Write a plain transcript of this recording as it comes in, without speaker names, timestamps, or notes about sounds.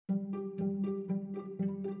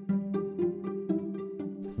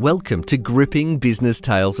Welcome to Gripping Business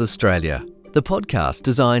Tales Australia, the podcast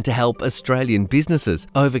designed to help Australian businesses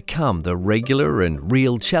overcome the regular and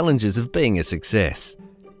real challenges of being a success.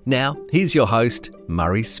 Now, here's your host,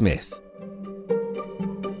 Murray Smith.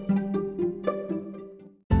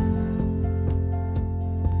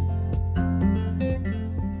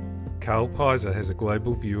 Karl Peiser has a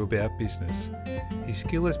global view about business. His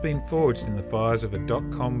skill has been forged in the fires of a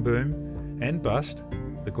dot-com boom and bust,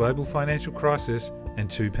 the global financial crisis, and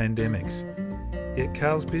 2 pandemics. Yet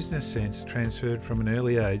Karl's business sense transferred from an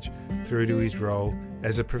early age through to his role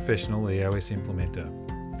as a professional EOS implementer.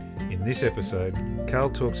 In this episode, Karl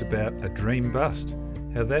talks about a dream bust,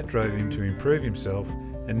 how that drove him to improve himself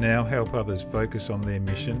and now help others focus on their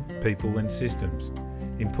mission, people and systems.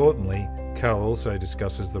 Importantly, Karl also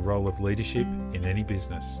discusses the role of leadership in any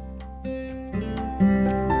business.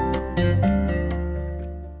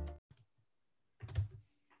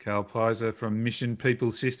 Karl Peiser from Mission People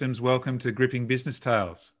Systems, welcome to Gripping Business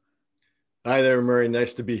Tales. Hi there, Murray.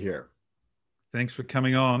 Nice to be here. Thanks for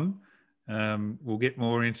coming on. We'll get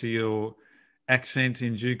more into your accent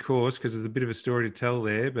in due course because there's a bit of a story to tell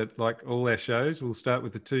there, but like all our shows, we'll start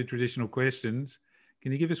with the 2 traditional questions.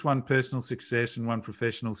 Can you give us one personal success and one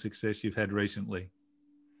professional success you've had recently?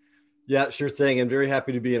 Yeah, sure thing. I'm very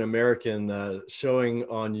happy to be an American showing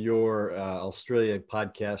on your Australia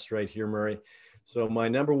podcast right here, Murray. So my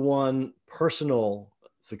number one personal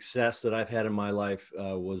success that I've had in my life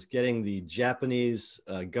was getting the Japanese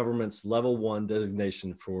government's level 1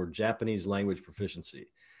 designation for Japanese language proficiency.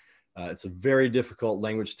 It's a very difficult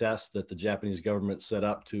language test that the Japanese government set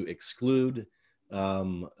up to exclude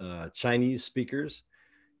Chinese speakers.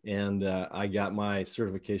 And I got my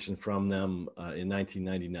certification from them in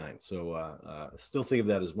 1999. So I still think of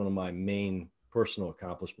that as one of my main personal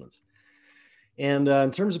accomplishments. And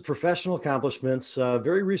in terms of professional accomplishments,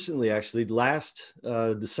 very recently, actually, last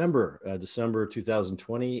December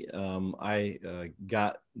 2020, I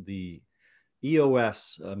got the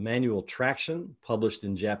EOS manual traction published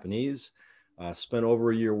in Japanese. Spent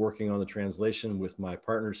over a year working on the translation with my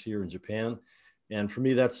partners here in Japan. And for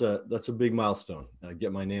me, that's a big milestone.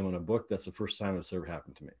 Get my name on a book. That's the first time it's ever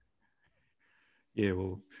happened to me. Yeah,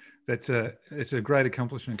 well, it's a great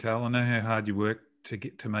accomplishment, Karl. I know how hard you work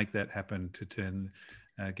to make that happen, to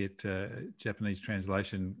get Japanese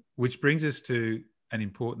translation, which brings us to an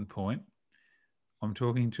important point. I'm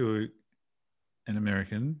talking to an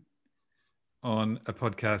American on a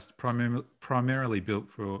podcast primarily built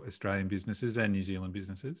for Australian businesses and New Zealand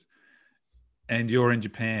businesses, and you're in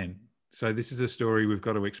Japan. So this is a story we've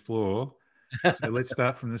got to explore. So let's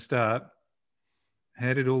start from the start.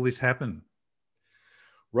 How did all this happen?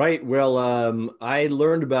 Right. Well, I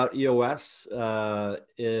learned about EOS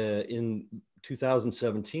in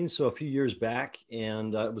 2017, so a few years back,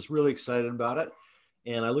 and I was really excited about it.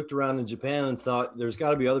 And I looked around in Japan and thought, there's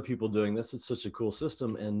got to be other people doing this. It's such a cool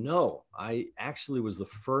system. And no, I actually was the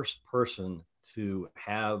first person to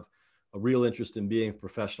have a real interest in being a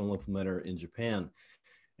professional implementer in Japan.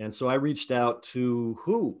 And so I reached out to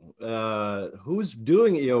who's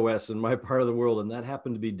doing EOS in my part of the world. And that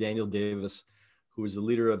happened to be Daniel Davis, who is the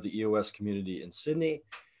leader of the EOS community in Sydney.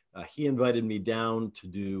 He invited me down to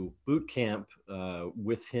do boot camp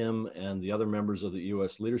with him and the other members of the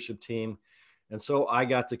EOS leadership team. And so I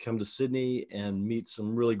got to come to Sydney and meet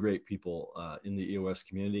some really great people in the EOS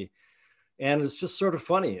community. And it's just sort of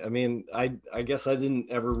funny. I mean, I guess I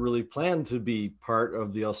didn't ever really plan to be part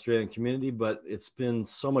of the Australian community, but it's been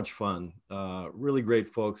so much fun. Really great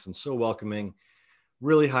folks and so welcoming,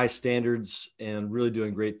 really high standards, and really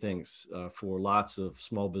doing great things for lots of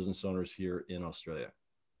small business owners here in Australia.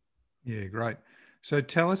 Yeah, great. So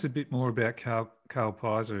tell us a bit more about Karl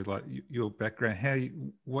Peiser, like your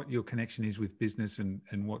background, what your connection is with business and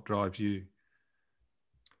what drives you.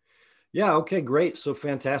 Yeah. Okay, great. So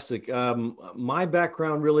fantastic. My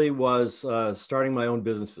background really was starting my own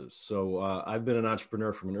businesses. So I've been an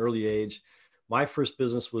entrepreneur from an early age. My first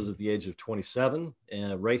business was at the age of 27,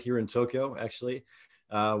 right here in Tokyo, actually,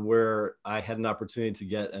 where I had an opportunity to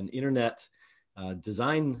get an internet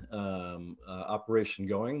design operation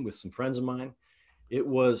going with some friends of mine. It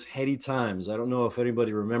was heady times. I don't know if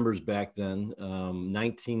anybody remembers back then,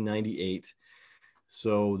 1998.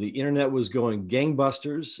 So the internet was going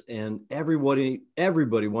gangbusters, and everybody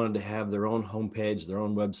wanted to have their own homepage, their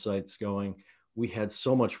own websites going. We had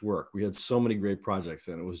so much work. We had so many great projects,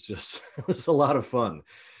 and it was a lot of fun.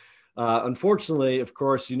 Unfortunately, of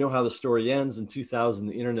course, you know how the story ends. In 2000,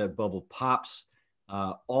 the internet bubble pops.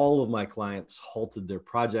 All of my clients halted their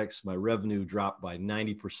projects. My revenue dropped by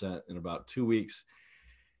 90% in about 2 weeks.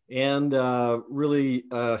 And really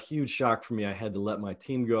a huge shock for me. I had to let my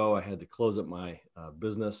team go. I had to close up my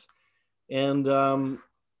business. And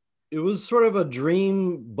it was sort of a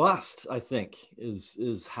dream bust, I think,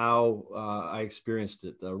 is how I experienced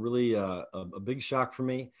it. Really a big shock for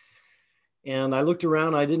me. And I looked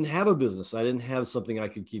around, I didn't have a business. I didn't have something I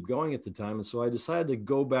could keep going at the time. And so I decided to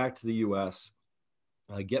go back to the US,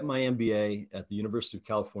 get my MBA at the University of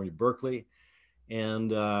California, Berkeley.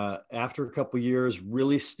 And after a couple of years,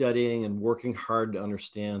 really studying and working hard to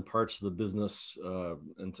understand parts of the business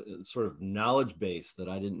and sort of knowledge base that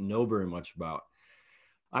I didn't know very much about,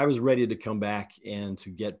 I was ready to come back and to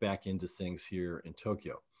get back into things here in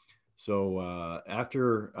Tokyo. So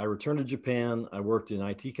after I returned to Japan, I worked in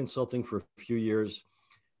IT consulting for a few years.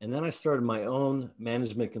 And then I started my own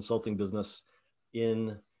management consulting business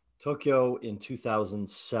in Tokyo in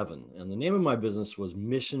 2007. And the name of my business was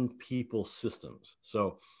Mission People Systems.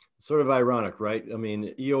 So it's sort of ironic, right? I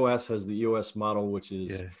mean, EOS has the EOS model, which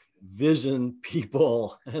is vision,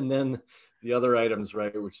 people, and then the other items,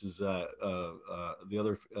 right? Which is the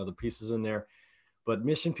other pieces in there. But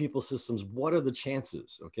Mission People Systems, what are the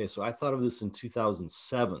chances? Okay, so I thought of this in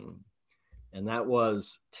 2007, and that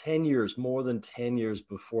was 10 years, more than 10 years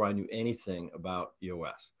before I knew anything about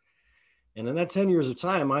EOS. And in that 10 years of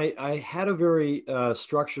time, I had a very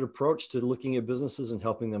structured approach to looking at businesses and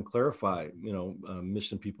helping them clarify,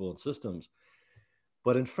 mission, people, and systems.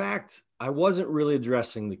 But in fact, I wasn't really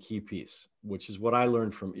addressing the key piece, which is what I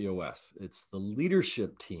learned from EOS. It's the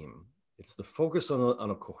leadership team. It's the focus on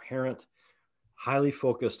a coherent, highly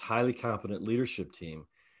focused, highly competent leadership team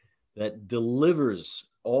that delivers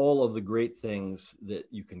all of the great things that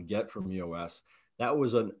you can get from EOS. That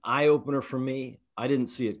was an eye opener for me. I didn't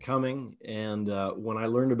see it coming. And when I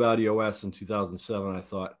learned about EOS in 2007, I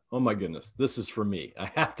thought, oh my goodness, this is for me. I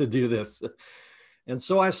have to do this. And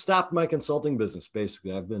so I stopped my consulting business,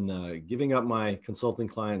 basically. I've been giving up my consulting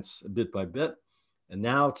clients bit by bit. And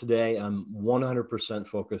now today I'm 100%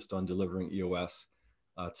 focused on delivering EOS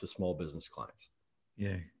to small business clients.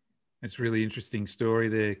 Yeah, it's a really interesting story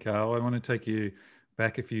there, Carl. I want to take you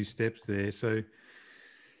back a few steps there. So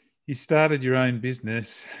you started your own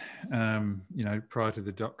business, prior to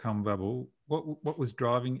the dot-com bubble. What was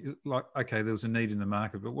driving, okay, there was a need in the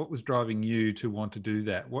market, but what was driving you to want to do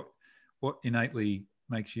that? What innately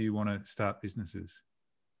makes you want to start businesses?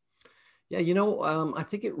 Yeah, I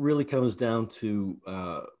think it really comes down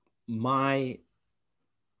to my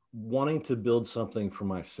wanting to build something for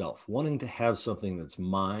myself, wanting to have something that's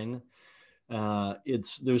mine.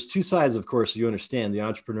 There's two sides, of course, you understand the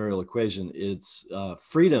entrepreneurial equation. It's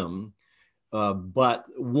freedom, but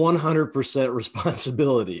 100%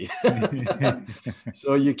 responsibility.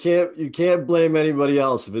 So you can't blame anybody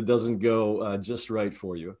else if it doesn't go just right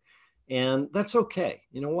for you. And that's okay.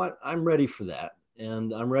 You know what? I'm ready for that.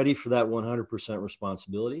 And I'm ready for that 100%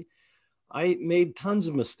 responsibility. I made tons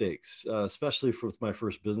of mistakes, especially with my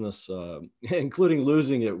first business, including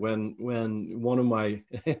losing it when one of my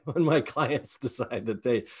when my clients decide that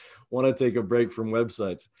they want to take a break from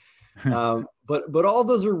websites. But all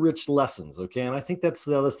those are rich lessons, okay? And I think that's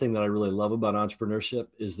the other thing that I really love about entrepreneurship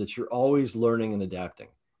is that you're always learning and adapting.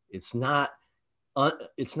 It's not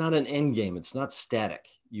an end game. It's not static.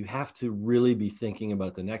 You have to really be thinking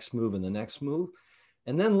about the next move and the next move,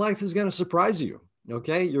 and then life is going to surprise you.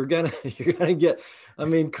 Okay, you're gonna get. I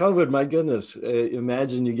mean, COVID. My goodness,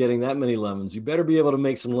 imagine you getting that many lemons. You better be able to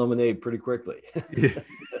make some lemonade pretty quickly. Yeah.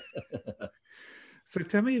 So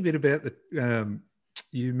tell me a bit about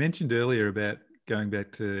you mentioned earlier about going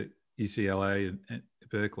back to UCLA and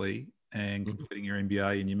Berkeley and completing your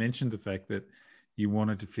MBA, and you mentioned the fact that you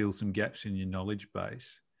wanted to fill some gaps in your knowledge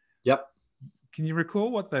base. Yep. Can you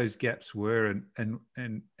recall what those gaps were and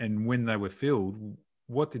when they were filled?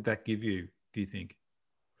 What did that give you, do you think?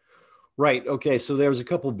 Right. Okay. So there was a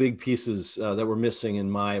couple big pieces that were missing in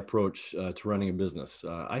my approach to running a business.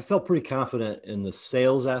 I felt pretty confident in the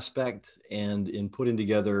sales aspect and in putting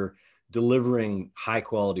together, delivering high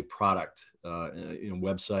quality product,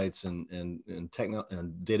 websites and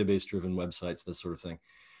database driven websites, that sort of thing.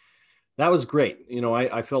 That was great.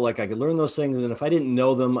 I felt like I could learn those things. And if I didn't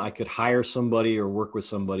know them, I could hire somebody or work with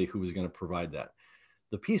somebody who was going to provide that.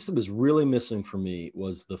 The piece that was really missing for me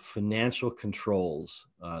was the financial controls,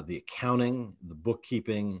 the accounting, the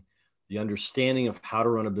bookkeeping, the understanding of how to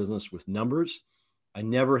run a business with numbers. I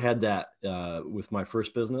never had that with my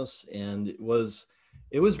first business. And it was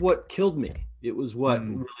what killed me. It was what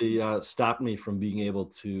really stopped me from being able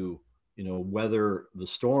to, weather the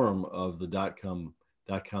storm of the dot-com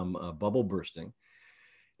bubble bursting.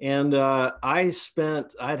 And I'd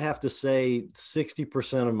have to say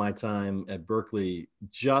 60% of my time at Berkeley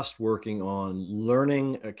just working on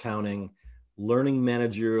learning accounting, learning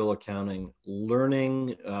managerial accounting,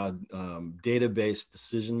 learning database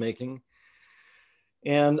decision making.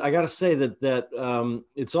 And I got to say that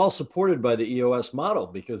it's all supported by the EOS model,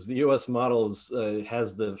 because the EOS model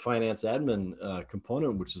has the finance admin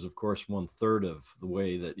component, which is of course 1/3 of the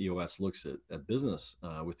way that EOS looks at business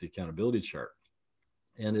with the accountability chart.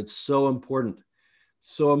 And it's so important,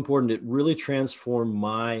 so important. It really transformed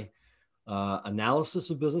my analysis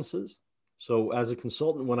of businesses. So as a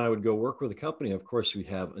consultant, when I would go work with a company, of course, we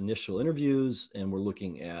have initial interviews and we're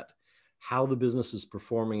looking at how the business is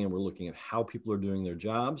performing and we're looking at how people are doing their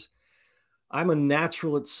jobs. I'm a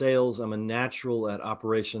natural at sales. I'm a natural at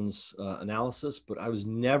operations analysis, but I was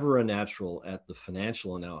never a natural at the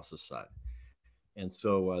financial analysis side. And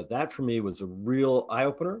so that for me was a real eye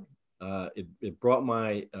opener. It brought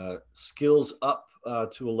my skills up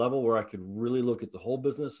to a level where I could really look at the whole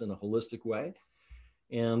business in a holistic way.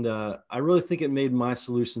 And I really think it made my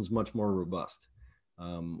solutions much more robust.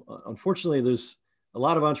 Unfortunately, there's a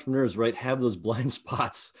lot of entrepreneurs, right, have those blind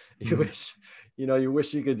spots. You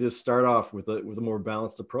wish you could just start off with a more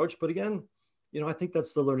balanced approach. But again, I think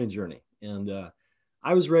that's the learning journey. And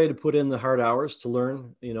I was ready to put in the hard hours to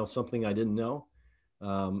learn, something I didn't know.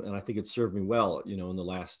 And I think it served me well, in the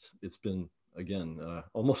last, it's been, again,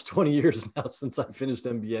 almost 20 years now since I finished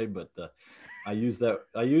MBA, but I use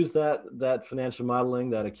that financial modeling,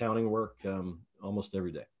 that accounting work almost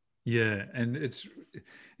every day. Yeah. And it's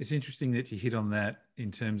interesting that you hit on that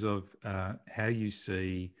in terms of how you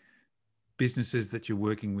see businesses that you're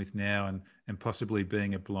working with now and possibly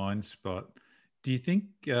being a blind spot. Do you think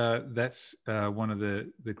that's one of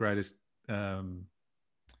the greatest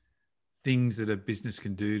things that a business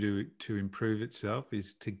can do to improve itself,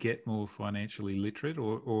 is to get more financially literate,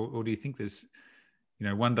 or do you think there's,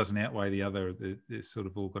 one doesn't outweigh the other? There's sort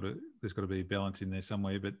of there's got to be a balance in there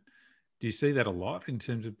somewhere. But do you see that a lot in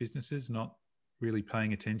terms of businesses not really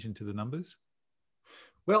paying attention to the numbers?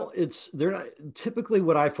 Well, they're not, typically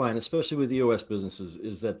what I find, especially with EOS businesses,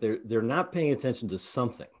 is that they're not paying attention to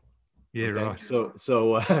something. Yeah, okay? Right.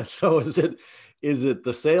 So is it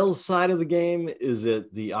the sales side of the game? Is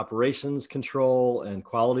it the operations control and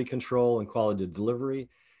quality delivery?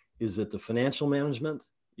 Is it the financial management?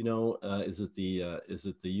 Is it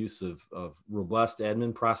the use of robust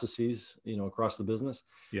admin processes, across the business?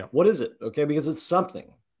 Yeah. What is it? Okay, because it's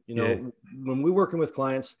something. When we're working with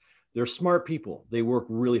clients, they're smart people. They work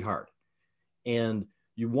really hard, and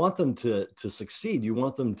you want them to succeed. You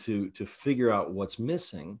want them to figure out what's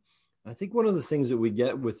missing. I think one of the things that we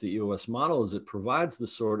get with the EOS model is it provides the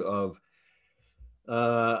sort of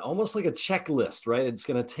almost like a checklist, right? It's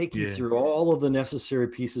going to take you through all of the necessary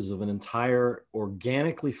pieces of an entire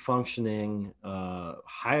organically functioning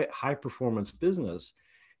high performance business.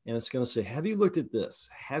 And it's going to say, have you looked at this?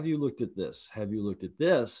 Have you looked at this? Have you looked at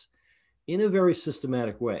this? In a very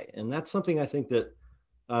systematic way. And that's something I think that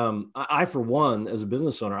I, for one, as a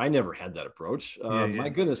business owner, I never had that approach. My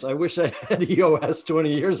goodness, I wish I had EOS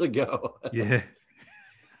 20 years ago. Yeah.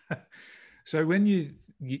 So when you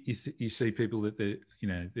see people that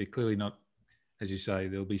they're clearly not, as you say,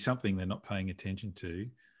 there'll be something they're not paying attention to.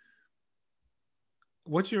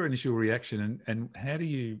 What's your initial reaction, and how do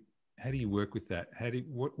you work with that?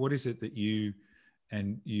 What is it that you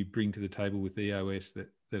bring to the table with EOS that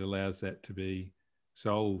allows that to be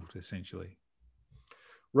solved, essentially?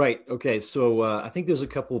 Right. Okay. So I think there's a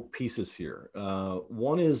couple pieces here.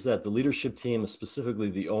 One is that the leadership team, specifically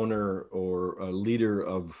the owner or leader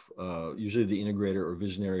of usually the integrator or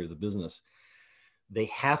visionary of the business, they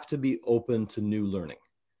have to be open to new learning.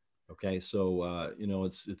 Okay. So,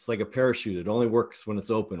 it's like a parachute. It only works when it's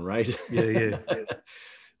open, right? Yeah.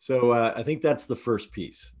 So I think that's the first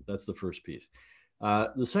piece. The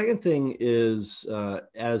second thing is,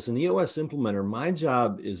 as an EOS implementer, my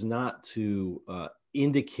job is not to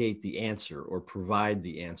indicate the answer or provide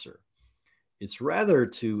the answer. It's rather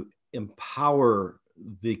to empower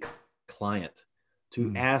the client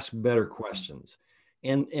to ask better questions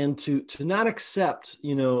and to not accept,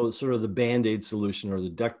 sort of the Band-Aid solution or the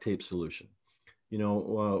duct tape solution.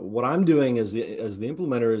 What I'm doing as the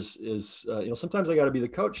implementer is sometimes I got to be the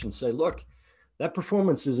coach and say, look, that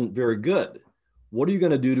performance isn't very good. What are you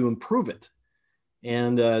going to do to improve it?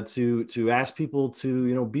 And to ask people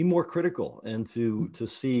to, be more critical and to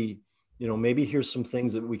see, maybe here's some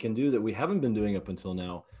things that we can do that we haven't been doing up until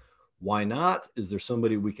now. Why not? Is there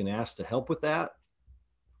somebody we can ask to help with that?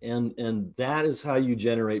 And that is how you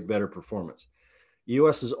generate better performance.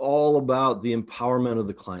 EOS is all about the empowerment of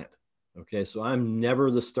the client. Okay, so I'm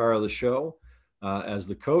never the star of the show. As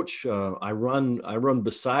the coach, I run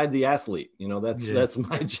beside the athlete. That's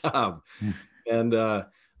my job. And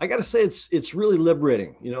I got to say, it's really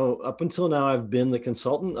liberating. Up until now, I've been the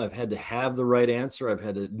consultant. I've had to have the right answer. I've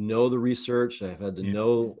had to know the research. I've had to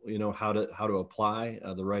know, how to apply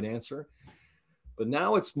the right answer. But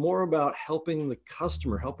now it's more about helping the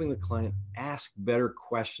customer, helping the client ask better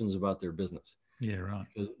questions about their business. Yeah, right.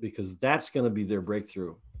 Because that's going to be their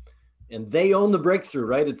breakthrough. And they own the breakthrough,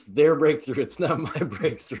 right? It's their breakthrough. It's not my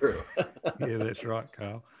breakthrough. Yeah, that's right,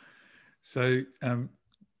 Carl. So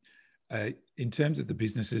in terms of the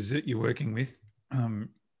businesses that you're working with, in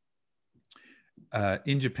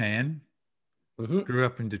Japan, grew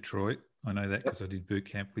up in Detroit. I know that because I did boot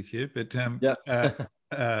camp with you. But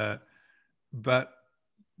but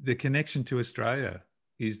the connection to Australia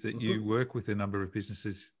is that you work with a number of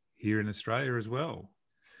businesses here in Australia as well.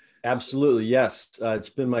 Absolutely, yes. It's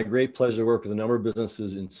been my great pleasure to work with a number of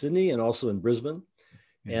businesses in Sydney and also in Brisbane.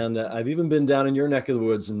 Yeah. And I've even been down in your neck of the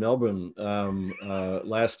woods in Melbourne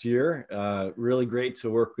last year. Really great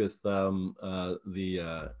to work with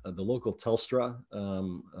the local Telstra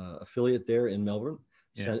affiliate there in Melbourne,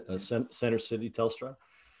 Center City Telstra.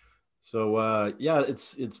 So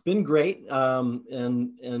it's been great.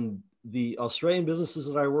 And the Australian businesses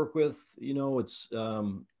that I work with,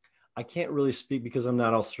 I can't really speak because I'm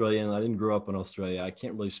not Australian. I didn't grow up in Australia. I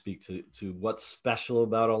can't really speak to what's special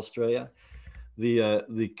about Australia.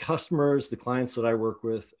 The customers, the clients that I work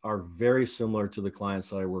with are very similar to the clients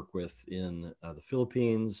that I work with in the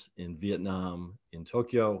Philippines, in Vietnam, in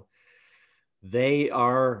Tokyo. They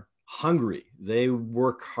are hungry. They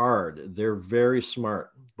work hard. They're very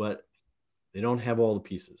smart, but they don't have all the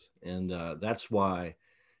pieces. And that's why,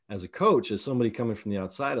 as a coach, as somebody coming from the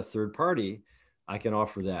outside, a third party, I can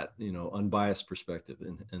offer that, unbiased perspective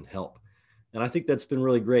and help. And I think that's been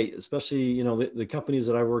really great, especially, the companies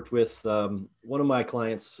that I worked with. One of my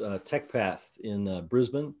clients, TechPath in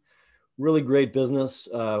Brisbane, really great business,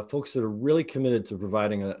 folks that are really committed to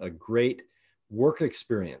providing a great work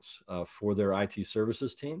experience for their IT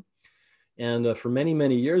services team. And for many,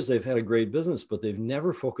 many years, they've had a great business, but they've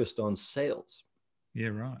never focused on sales. Yeah,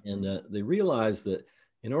 right. And they realized that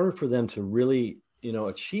in order for them to really,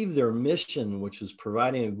 achieve their mission, which is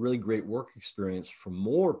providing a really great work experience for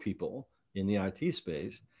more people in the IT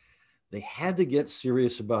space, they had to get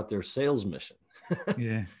serious about their sales mission.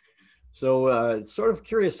 Yeah. So it's sort of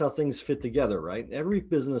curious how things fit together, right? Every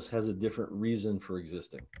business has a different reason for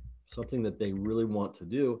existing, something that they really want to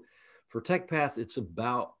do. For TechPath, it's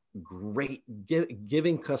about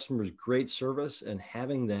giving customers great service and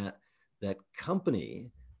having that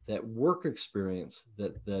company, that work experience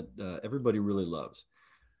that everybody really loves.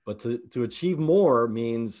 But to achieve more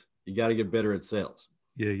means you got to get better at sales.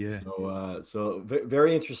 Yeah. So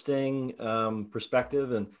very interesting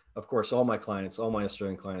perspective. And of course, all my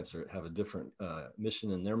Australian clients have a different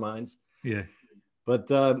mission in their minds. Yeah. But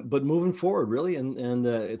moving forward, really, and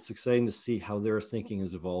it's exciting to see how their thinking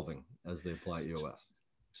is evolving as they apply EOS.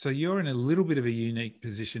 So you're in a little bit of a unique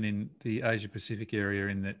position in the Asia Pacific area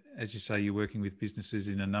in that, as you say, you're working with businesses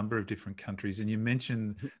in a number of different countries. And you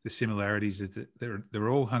mentioned the similarities that they're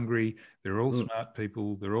all hungry, they're all smart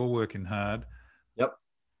people, they're all working hard. Yep.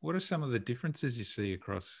 What are some of the differences you see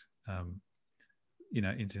across,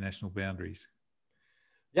 international boundaries?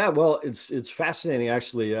 Yeah, well, it's fascinating,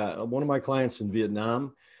 actually. One of my clients in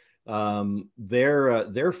Vietnam,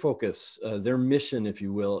 their focus, their mission, if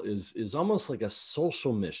you will, is almost like a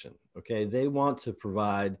social mission. Okay, they want to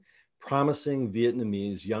provide promising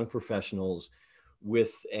Vietnamese young professionals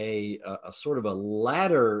with a sort of a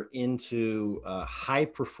ladder into high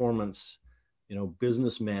performance,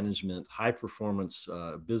 business management, high performance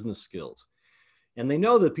business skills, and they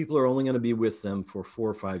know that people are only going to be with them for 4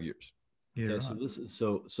 or 5 years. Yeah, okay, right. so this is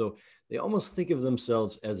so they almost think of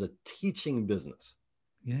themselves as a teaching business.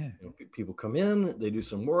 Yeah. People come in, they do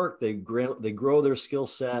some work, they grow their skill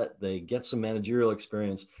set, they get some managerial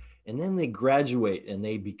experience, and then they graduate and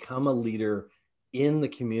they become a leader in the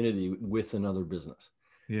community with another business.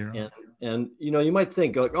 Yeah. Right. And you might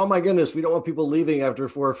think like, oh my goodness, we don't want people leaving after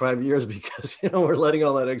 4 or 5 years because we're letting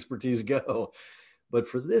all that expertise go. But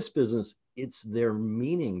for this business, it's their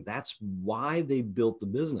meaning. That's why they built the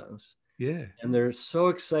business. Yeah. And they're so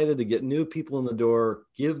excited to get new people in the door,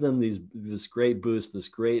 give them this great boost, this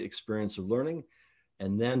great experience of learning,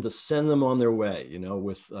 and then to send them on their way,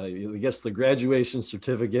 with, I guess, the graduation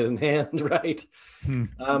certificate in hand, right?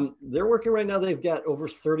 They're working right now. They've got over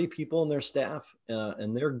 30 people in their staff,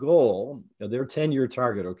 and their goal, their 10-year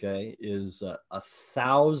target, okay, is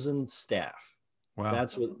 1,000 staff. Wow.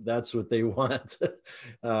 That's what they want.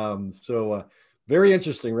 Very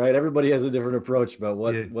interesting, right? Everybody has a different approach about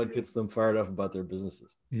Yeah. what gets them fired up about their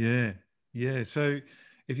businesses. Yeah. Yeah. So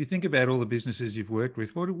if you think about all the businesses you've worked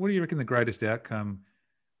with, what do you reckon the greatest outcome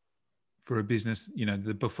for a business,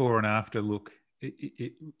 the before and after look,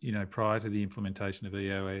 prior to the implementation of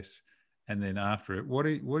EOS and then after it, what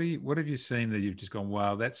have you seen that you've just gone,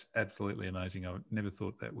 wow, that's absolutely amazing. I never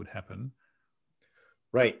thought that would happen.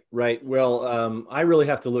 Right. Well, I really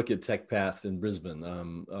have to look at TechPath in Brisbane.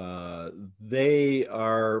 They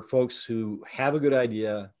are folks who have a good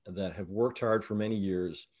idea, that have worked hard for many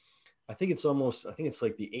years. I think it's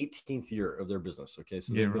like the 18th year of their business. Okay.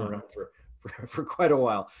 So they've been around for quite a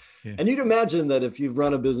while. Yeah. And you'd imagine that if you've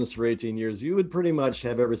run a business for 18 years, you would pretty much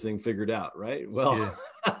have everything figured out, right? Well, yeah.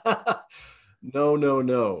 No.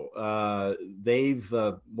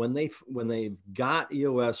 When they've got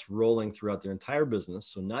EOS rolling throughout their entire business,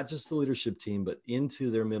 so not just the leadership team, but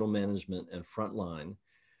into their middle management and frontline,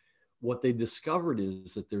 what they discovered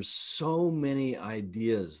is that there's so many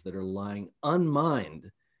ideas that are lying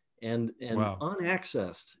unmined and wow.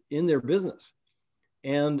 unaccessed in their business.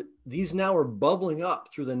 And these now are bubbling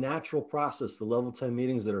up through the natural process, the level 10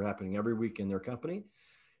 meetings that are happening every week in their company.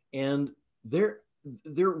 And they're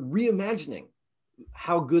reimagining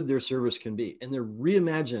how good their service can be, and they're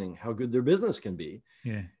reimagining how good their business can be.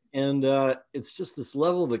 Yeah. And it's just this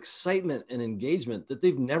level of excitement and engagement that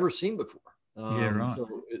they've never seen before. Right.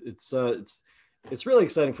 So it's really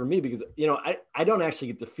exciting for me because, I don't actually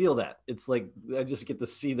get to feel that. It's like, I just get to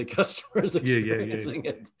see the customers experiencing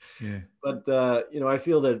it. Yeah. But, I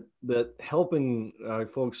feel that helping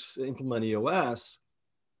folks implement EOS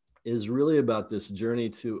is really about this journey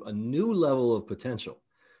to a new level of potential.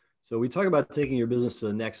 So we talk about taking your business to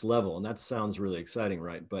the next level, and that sounds really exciting,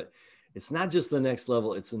 right? But it's not just the next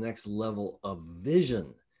level, it's the next level of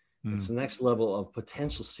vision. It's the next level of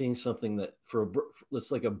potential, seeing something that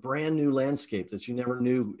it's like a brand new landscape that you never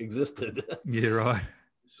knew existed. Yeah, right.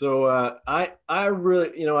 So I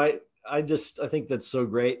really, I think that's so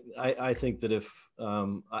great. I think that if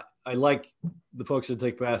I like the folks at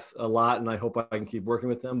TechPath a lot, and I hope I can keep working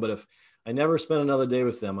with them. But if I never spend another day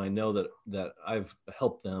with them, I know that I've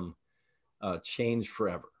helped them change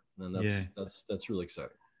forever, and that's really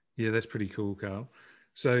exciting. Yeah, that's pretty cool, Carl.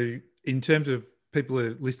 So in terms of people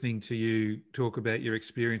are listening to you talk about your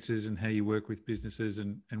experiences and how you work with businesses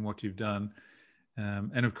and what you've done.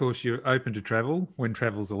 And of course, you're open to travel when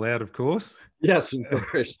travel's allowed, of course. Yes, of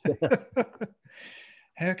course.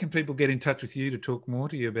 How can people get in touch with you to talk more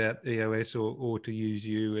to you about EOS or to use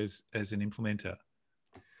you as an implementer?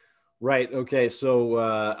 Right. Okay. So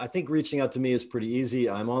I think reaching out to me is pretty easy.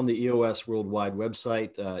 I'm on the EOS Worldwide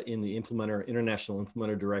website in the International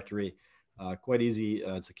Implementer Directory. Quite easy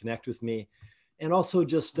to connect with me. And also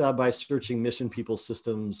just by searching Mission People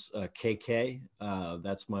Systems KK.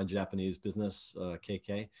 That's my Japanese business,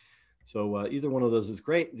 KK. So either one of those is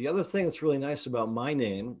great. The other thing that's really nice about my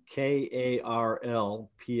name,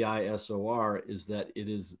 KARLPISOR, is that it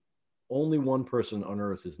is only one person on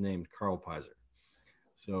earth is named Carl Peiser.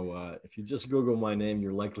 So if you just Google my name,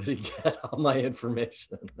 you're likely to get all my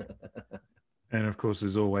information. And of course,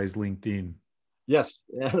 there's always LinkedIn. Yes.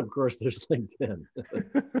 And of course, there's LinkedIn.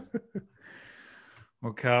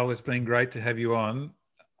 Well, Carl, it's been great to have you on.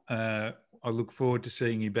 I look forward to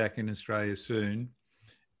seeing you back in Australia soon.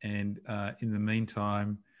 And in the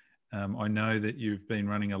meantime, I know that you've been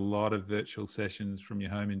running a lot of virtual sessions from your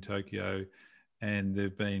home in Tokyo, and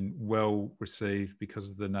they've been well received because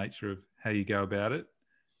of the nature of how you go about it.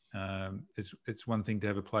 It's one thing to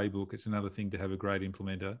have a playbook. It's another thing to have a great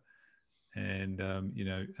implementer. And,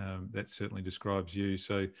 that certainly describes you.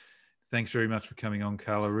 So thanks very much for coming on,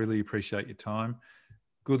 Carl. I really appreciate your time.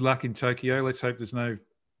 Good luck in Tokyo. Let's hope there's no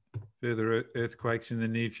further earthquakes in the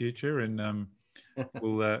near future, and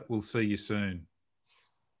we'll see you soon.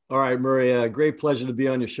 All right, Murray, great pleasure to be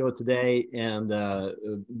on your show today, and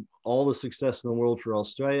all the success in the world for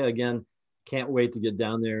Australia. Again, can't wait to get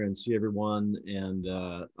down there and see everyone, and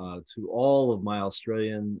to all of my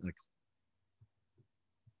Australian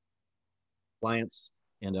clients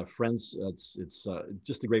and friends. It's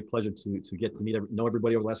just a great pleasure to get to know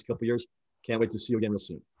everybody over the last couple of years. Can't wait to see you again real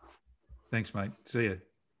soon. Thanks, mate. See you.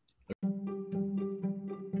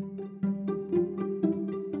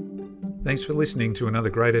 Thanks for listening to another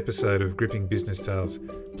great episode of Gripping Business Tales.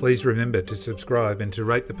 Please remember to subscribe and to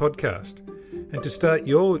rate the podcast. And to start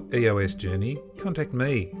your EOS journey, contact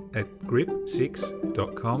me at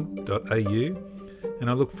grip6.com.au, and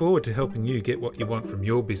I look forward to helping you get what you want from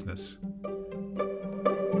your business.